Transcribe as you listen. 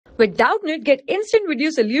With Doubtnut, get instant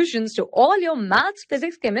video solutions to all your maths,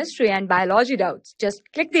 physics, chemistry, and biology doubts. Just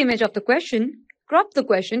click the image of the question, crop the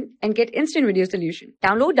question, and get instant video solution.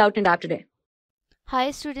 Download Doubtnut app today.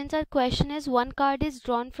 Hi students, our question is one card is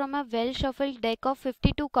drawn from a well shuffled deck of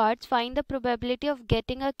 52 cards. Find the probability of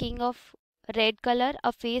getting a king of red color,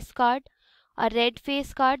 a face card, a red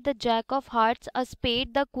face card, the jack of hearts, a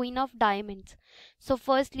spade, the queen of diamonds. So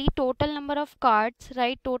firstly, total number of cards,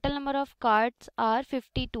 right? Total number of cards are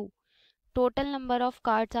 52. Total number of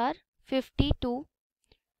cards are 52.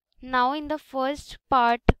 Now in the first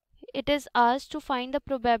part, it is asked to find the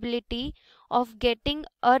probability of getting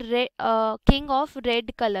a king of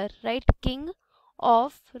red color, right? King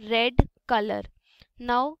of red color.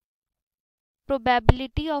 Now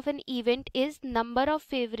probability of an event is number of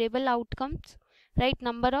favorable outcomes, right?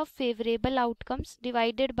 Number of favorable outcomes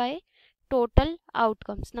divided by total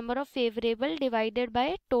outcomes. Number of favorable divided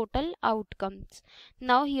by total outcomes.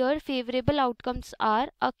 Now here favorable outcomes are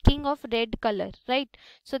a king of red color, right?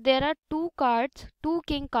 So there are two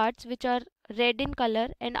king cards which are red in color,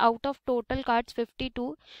 and out of total cards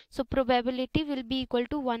 52, so probability will be equal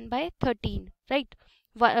to 1 by 13, right?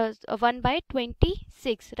 1 by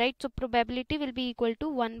 26, right? So probability will be equal to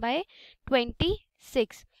 1 by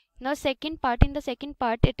 26. Now in the second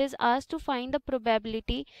part, it is asked to find the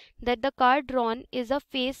probability that the card drawn is a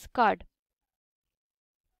face card.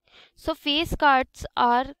 So face cards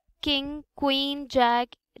are king, queen, jack,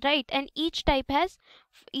 right? And each type has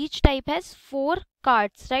 4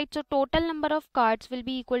 cards, right? So total number of cards will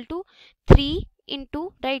be equal to 3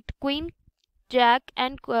 into, right, queen, jack,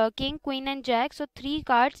 and king, queen, and jack. So 3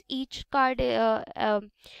 cards, each type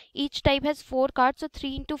has 4 cards, so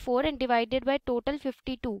 3 into 4 and divided by total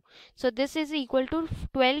 52. So this is equal to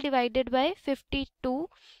 12 divided by 52.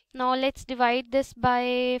 Now let's divide this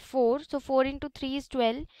by 4. So 4 into 3 is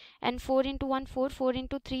 12, and 4 into 1 4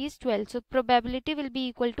 into 3 is 12. So probability will be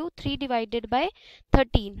equal to 3 divided by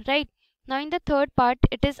 13, right? Now in the third part,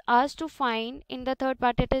 it is asked to find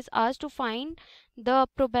the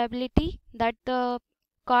probability that the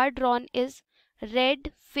card drawn is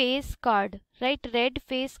red face card, right? Red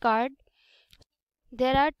face card.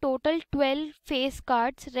 There are total 12 face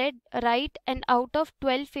cards, right? And out of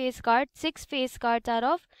 12 face cards, 6 face cards are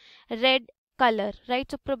of red color, right?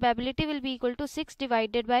 So probability will be equal to 6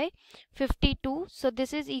 divided by 52. So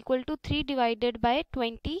this is equal to 3 divided by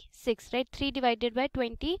 26, right? 3 divided by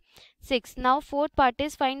 26. Now fourth part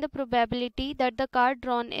is find the probability that the card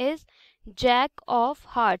drawn is jack of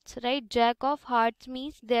hearts, right? Jack of hearts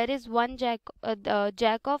means there is one jack.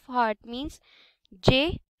 Jack of heart means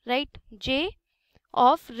J, right? J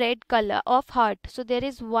of red color of heart. So there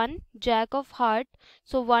is one jack of heart.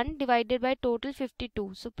 So 1 divided by total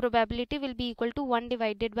 52. So probability will be equal to 1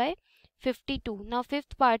 divided by 52. Now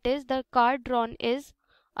fifth part is the card drawn is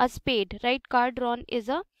a spade, right? Card drawn is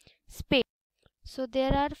a spade. So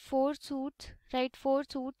there are 4 suits, right? 4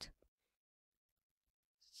 suits.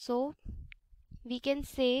 So we can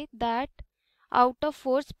say that out of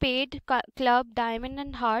 4 spade, club, diamond,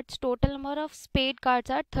 and hearts, total number of spade cards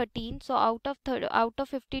are 13. So out of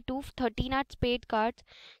 52, 13 are spade cards.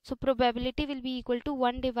 So probability will be equal to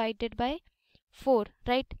 1 divided by 4,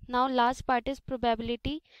 right? Now last part is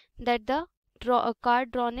probability that the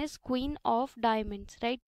card drawn is queen of diamonds,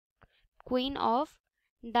 right? Queen of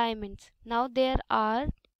diamonds. Now there are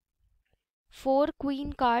 4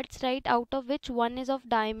 queen cards, right, out of which 1 is of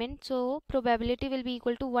diamond. So probability will be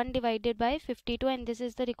equal to 1 divided by 52, and this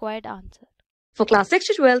is the required answer. For class 6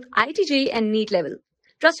 to 12, IIT JEE and NEET level.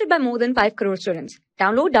 Trusted by more than 5 crore students.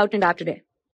 Download Doubtnut app today.